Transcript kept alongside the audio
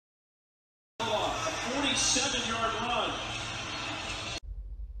27-yard run.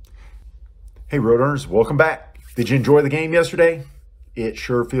 Hey, Roadrunners, welcome back. Did you enjoy the game yesterday? It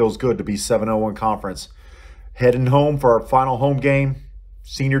sure feels good to be 7-0 in conference. Heading home for our final home game,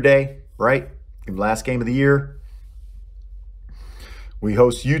 senior day, right? Last game of the year. We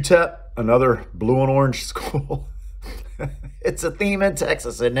host UTEP, another blue and orange school. It's a theme in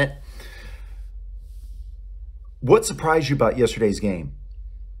Texas, isn't it? What surprised you about yesterday's game?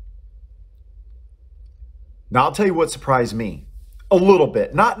 Now, I'll tell you what surprised me. A little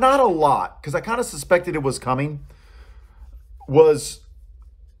bit. Not a lot, because I kind of suspected it was coming, was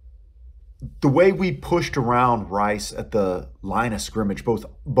the way we pushed around Rice at the line of scrimmage, both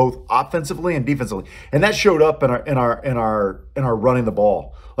offensively and defensively. And that showed up in our running the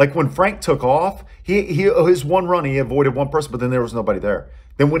ball. Like when Frank took off, his one run, he avoided one person, but then there was nobody there.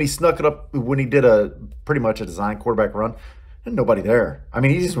 Then when he snuck it up, when he did pretty much a design quarterback run, there's nobody there. I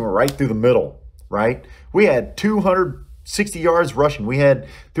mean, he just went right through the middle, right? We had 260 yards rushing. We had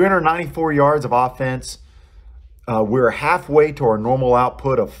 394 yards of offense. We were halfway to our normal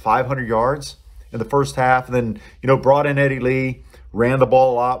output of 500 yards in the first half. And then, brought in Eddie Lee, ran the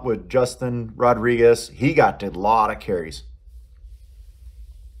ball a lot with Justin Rodriguez. He got a lot of carries.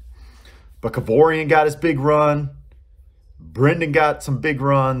 But Kavorian got his big run. Brendan got some big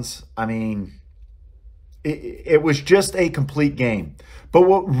runs. I mean, it was just a complete game. But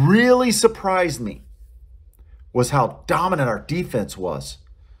what really surprised me was how dominant our defense was.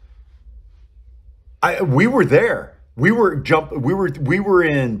 We were there. We were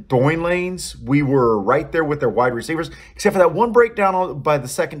in throwing lanes. We were right there with their wide receivers, except for that one breakdown by the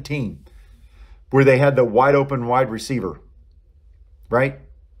second team where they had the wide open wide receiver. Right?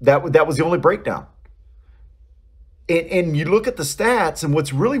 That was the only breakdown. And you look at the stats, and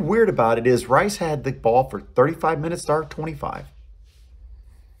what's really weird about it is Rice had the ball for 35 minutes to our 25.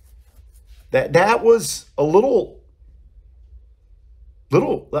 That was a little,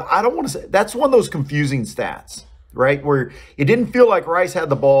 I don't want to say, that's one of those confusing stats, right? Where it didn't feel like Rice had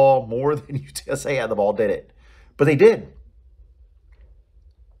the ball more than UTSA had the ball, did it? But they did.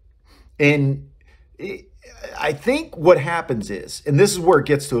 And I think what happens is, and this is where it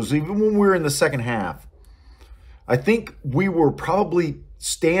gets to, is even when we were in the second half, I think we were probably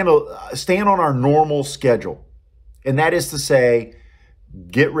staying on our normal schedule. And that is to say,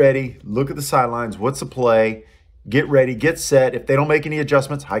 get ready, look at the sidelines, what's the play, get ready, get set. If they don't make any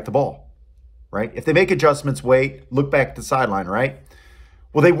adjustments, hike the ball, right? If they make adjustments, wait, look back at the sideline, right?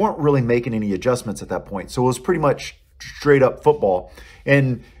 Well, they weren't really making any adjustments at that point. So it was pretty much straight up football.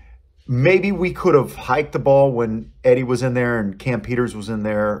 And maybe we could have hiked the ball when Eddie was in there and Cam Peters was in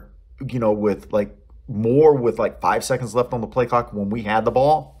there, with like 5 seconds left on the play clock when we had the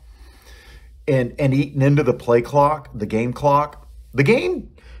ball and eaten into the play clock, the game clock. The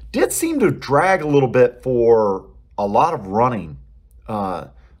game did seem to drag a little bit for a lot of running.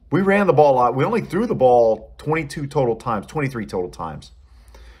 We ran the ball a lot. We only threw the ball 23 total times.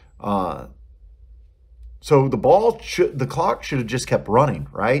 So the clock should have just kept running,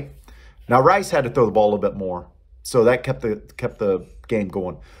 right? Now Rice had to throw the ball a little bit more, so that kept the game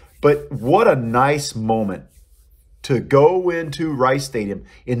going. But what a nice moment to go into Rice Stadium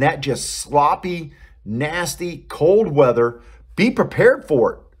in that just sloppy, nasty, cold weather. Be prepared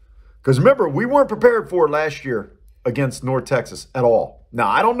for it. Because remember, we weren't prepared for it last year against North Texas at all. Now,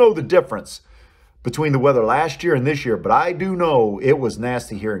 I don't know the difference between the weather last year and this year, but I do know it was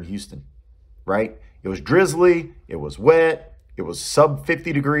nasty here in Houston, right? It was drizzly. It was wet. It was sub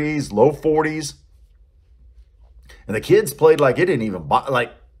 50 degrees, low 40s. And the kids played like it didn't even,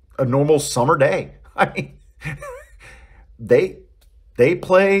 like a normal summer day. I mean, they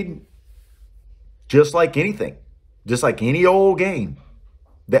played just like anything. Just like any old game.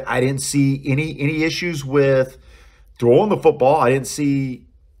 That I didn't see any issues with throwing the football. I didn't see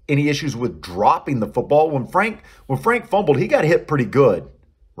any issues with dropping the football. When Frank fumbled, he got hit pretty good,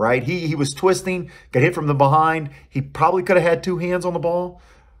 right? He was twisting, got hit from the behind. He probably could have had two hands on the ball.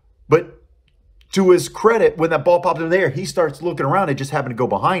 But to his credit, when that ball popped in the air, he starts looking around. It just happened to go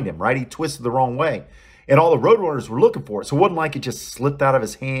behind him, right? He twisted the wrong way. And all the Roadrunners were looking for it. So it wasn't like it just slipped out of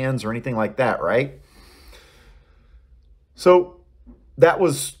his hands or anything like that, right? So that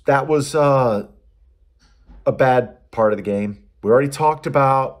was a bad part of the game. We already talked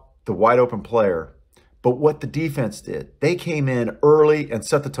about the wide open player, but what the defense did, they came in early and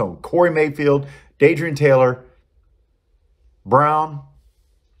set the tone. Corey Mayfield, Dadrian Taylor, Brown,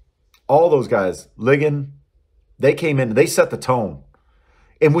 all those guys, Ligon, they came in, they set the tone.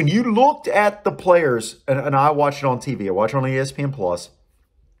 And when you looked at the players, and I watched it on TV, I watched it on ESPN Plus,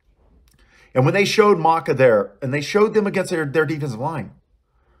 and when they showed Maka there, and they showed them against their defensive line,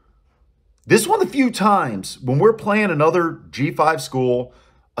 This is one of the few times when we're playing another G5 school,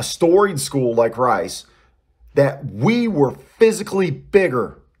 a storied school like Rice, that we were physically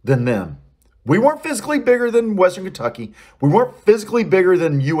bigger than them. We weren't physically bigger than Western Kentucky. We weren't physically bigger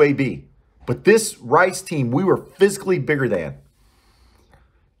than UAB. But this Rice team, we were physically bigger than.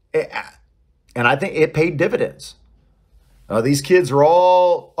 And I think it paid dividends. These kids are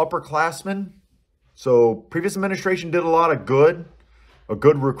all upperclassmen. So previous administration did a lot of good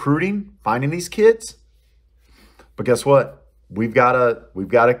recruiting, finding these kids. But guess what? We've got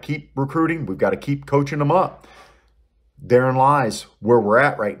to keep recruiting. We've got to keep coaching them up. Therein lies where we're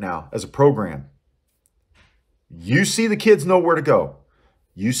at right now as a program. You see the kids know where to go.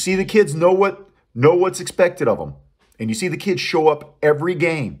 You see the kids know what's expected of them. And you see the kids show up every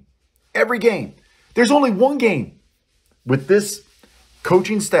game. Every game. There's only one game with this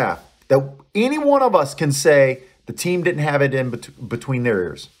coaching staff that any one of us can say the team didn't have it in between their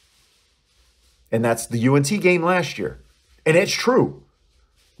ears. And that's the UNT game last year. And it's true.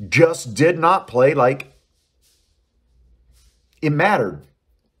 Just did not play like it mattered.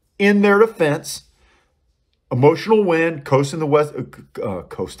 In their defense, emotional win, coasting the West,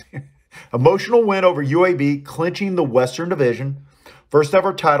 emotional win over UAB, clinching the Western Division. First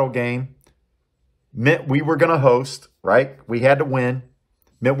ever title game. Meant we were going to host, right? We had to win.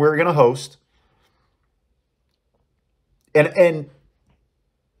 Meant we were going to host. And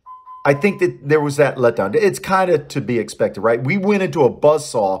I think that there was that letdown. It's kind of to be expected, right? We went into a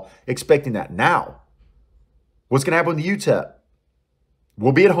buzzsaw expecting that. Now, what's going to happen with the UTEP?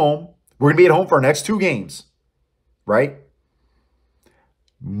 We'll be at home. We're going to be at home for our next 2 games, right?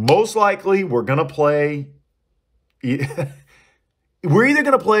 Most likely, we're going to play. We're either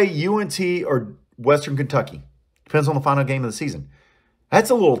going to play UNT or Western Kentucky. Depends on the final game of the season. That's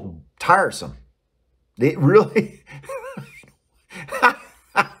a little tiresome. It really.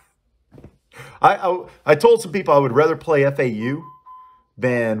 I told some people I would rather play FAU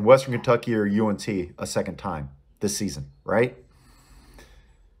than Western Kentucky or UNT a second time this season, right?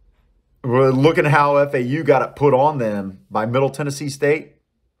 We're looking at how FAU got it put on them by Middle Tennessee State.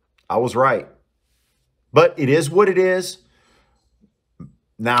 I was right. But it is what it is.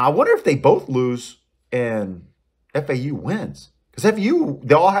 Now, I wonder if they both lose and FAU wins. Because FAU,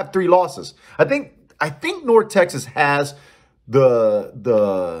 they all have 3 losses. I think North Texas has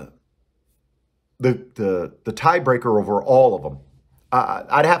the tiebreaker over all of them.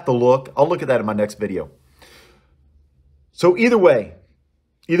 I'd have to look. I'll look at that in my next video. So either way,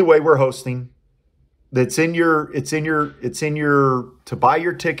 we're hosting. To buy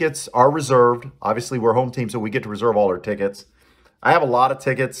your tickets are reserved. Obviously, we're home team, so we get to reserve all our tickets. I have a lot of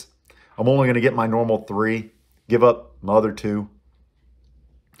tickets. I'm only going to get my normal 3, give up my other 2.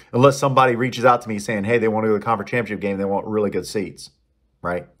 Unless somebody reaches out to me saying, hey, they want to go to the conference championship game, they want really good seats,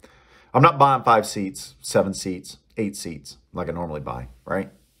 right? I'm not buying 5 seats, 7 seats, 8 seats like I normally buy, right?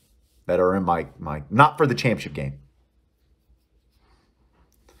 That are in my not for the championship game.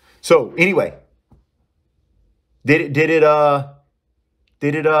 So anyway, did it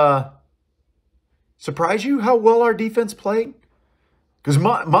surprise you how well our defense played? Because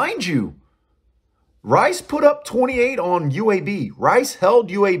mind you, Rice put up 28 on UAB. Rice held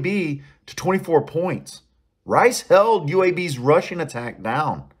UAB to 24 points. Rice held UAB's rushing attack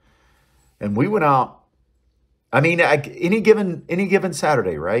down. And we went out. I mean, any given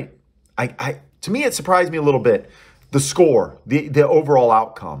Saturday, right? To me, it surprised me a little bit. The score, the overall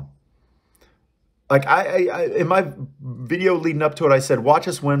outcome. Like in my video leading up to it, I said, watch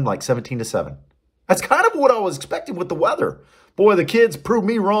us win like 17-7. That's kind of what I was expecting with the weather. Boy, the kids proved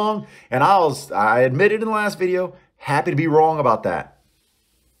me wrong, and I admitted in the last video, happy to be wrong about that.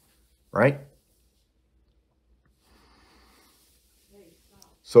 Right?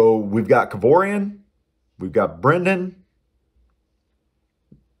 So we've got Kavorian, we've got Brendan.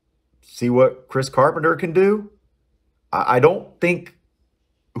 See what Chris Carpenter can do. I don't think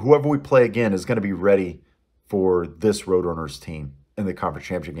whoever we play again is going to be ready for this Roadrunners team in the conference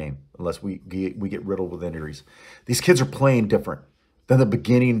championship game unless we get riddled with injuries. These kids are playing different than the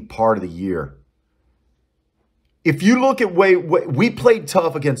beginning part of the year. If you look at we played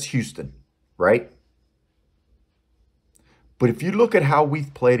tough against Houston, right? But if you look at how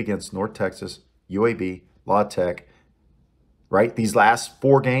we've played against North Texas, UAB, La Tech, right? These last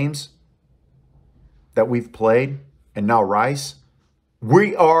 4 games that we've played, and now Rice,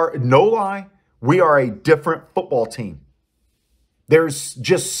 we are, no lie, we are a different football team. There's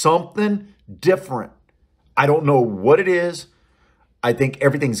just something different. I don't know what it is. I think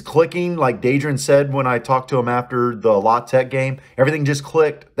everything's clicking, like Dadrian said when I talked to him after the La Tech game. Everything just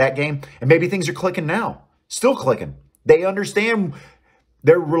clicked that game, and maybe things are clicking now. Still clicking. They understand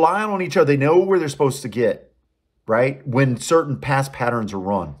They're relying on each other. They know where they're supposed to get, right? When certain pass patterns are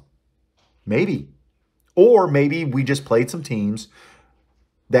run. Maybe. Or maybe we just played some teams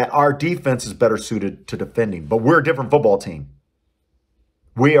that our defense is better suited to defending. But we're a different football team.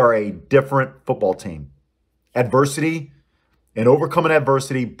 We are a different football team. Adversity and overcoming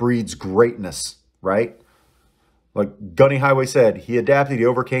adversity breeds greatness, right? Like Gunny Highway said, he adapted, he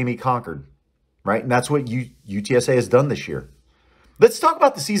overcame, he conquered, right? And that's what UTSA has done this year. Let's talk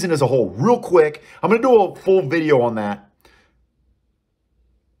about the season as a whole real quick. I'm going to do a full video on that.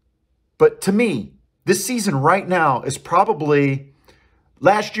 But to me, this season right now is probably,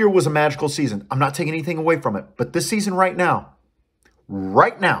 last year was a magical season. I'm not taking anything away from it. But this season right now,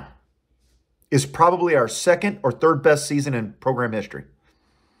 is probably our second or third best season in program history.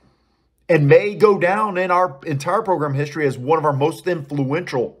 And may go down in our entire program history as one of our most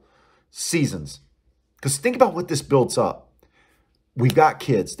influential seasons. Because think about what this builds up. We've got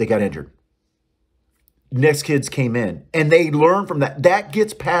kids, they got injured. Next kids came in and they learn from that. That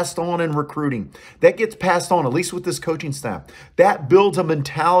gets passed on in recruiting. That gets passed on, at least with this coaching staff. That builds a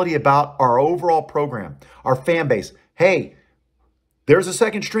mentality about our overall program, our fan base. Hey, there's a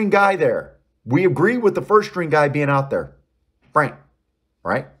second string guy there. We agree with the first string guy being out there, Frank,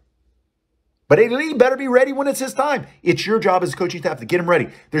 right? But he better be ready when it's his time. It's your job as a coaching staff to get him ready.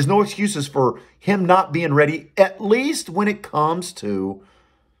 There's no excuses for him not being ready, at least when it comes to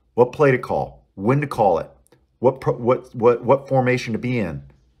what play to call, when to call it, what formation to be in.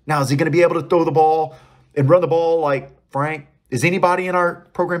 Now, is he going to be able to throw the ball and run the ball like Frank? Is anybody in our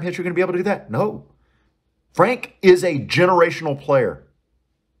program history going to be able to do that? No. Frank is a generational player.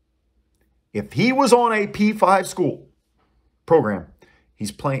 If he was on a P5 school program,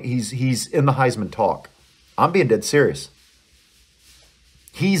 he's in the Heisman talk. I'm being dead serious.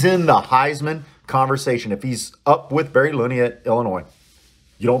 He's in the Heisman conversation if he's up with Barry Looney at Illinois.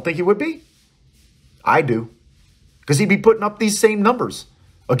 You don't think he would be? I do. Because he'd be putting up these same numbers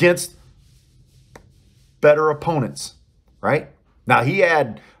against better opponents, right? Now, he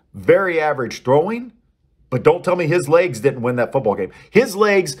had very average throwing, but don't tell me his legs didn't win that football game. His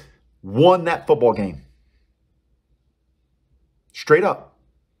legs won that football game. Straight up.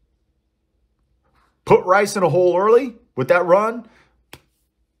 Put Rice in a hole early with that run.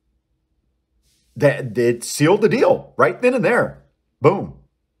 That it sealed the deal right then and there. Boom.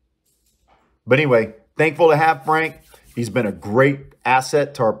 But anyway, thankful to have Frank. He's been a great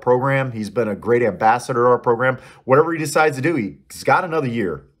asset to our program. He's been a great ambassador to our program. Whatever he decides to do, he's got another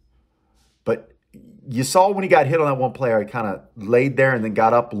year. But you saw when he got hit on that one play, he kind of laid there and then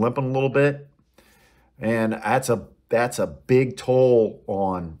got up limping a little bit. And that's a big toll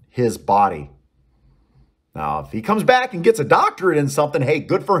on his body. Now, if he comes back and gets a doctorate in something, hey,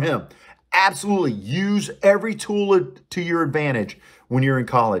 good for him. Absolutely. Use every tool to your advantage when you're in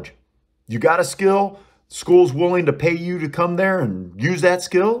college. You got a skill, school's willing to pay you to come there and use that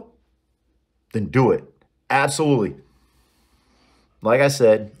skill, then do it. Absolutely. Like I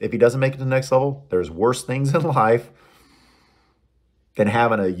said, if he doesn't make it to the next level, there's worse things in life than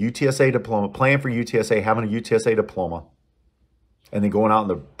having a UTSA diploma, playing for UTSA, having a UTSA diploma, and then going out in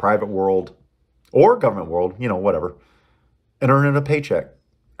the private world or government world, you know, whatever, and earning a paycheck.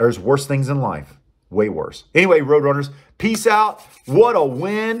 There's worse things in life. Way worse. Anyway, Roadrunners, peace out. What a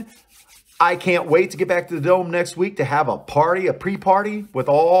win. I can't wait to get back to the Dome next week to have a party, a pre-party with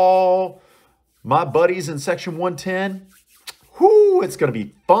all my buddies in Section 110. Whoo, it's going to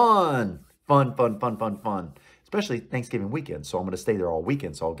be fun. Fun, fun, fun, fun, fun. Especially Thanksgiving weekend. So I'm going to stay there all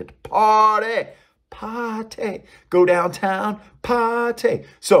weekend. So I'll get to party. Go downtown, party.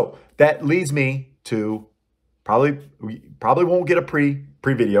 So that leads me to probably won't get a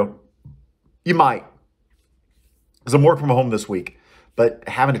pre-video. You might. Because I'm working from home this week. But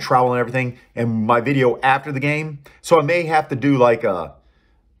having to travel and everything. And my video after the game. So I may have to do like a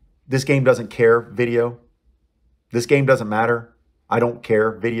this game doesn't care video. This game doesn't matter. I don't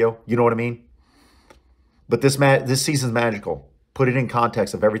care video. You know what I mean? But this season's magical. Put it in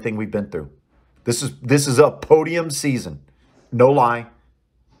context of everything we've been through. This is a podium season. No lie.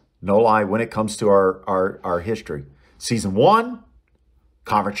 No lie when it comes to our history. Season 1,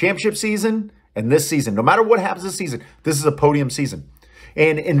 conference championship season, and this season. No matter what happens this season, this is a podium season.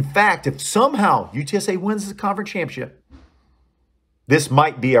 And in fact, if somehow UTSA wins the conference championship, this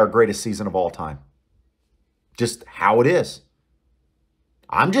might be our greatest season of all time. Just how it is.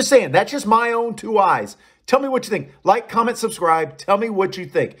 I'm just saying, that's just my own two eyes. Tell me what you think. Like, comment, subscribe. Tell me what you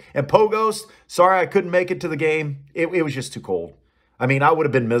think. And Pogos, sorry I couldn't make it to the game. It was just too cold. I mean, I would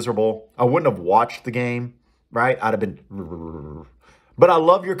have been miserable. I wouldn't have watched the game, right? I'd have been... But I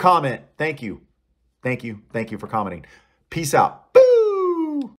love your comment. Thank you. Thank you. Thank you for commenting. Peace out. Boo!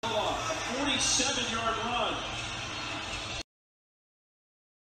 7-yard line.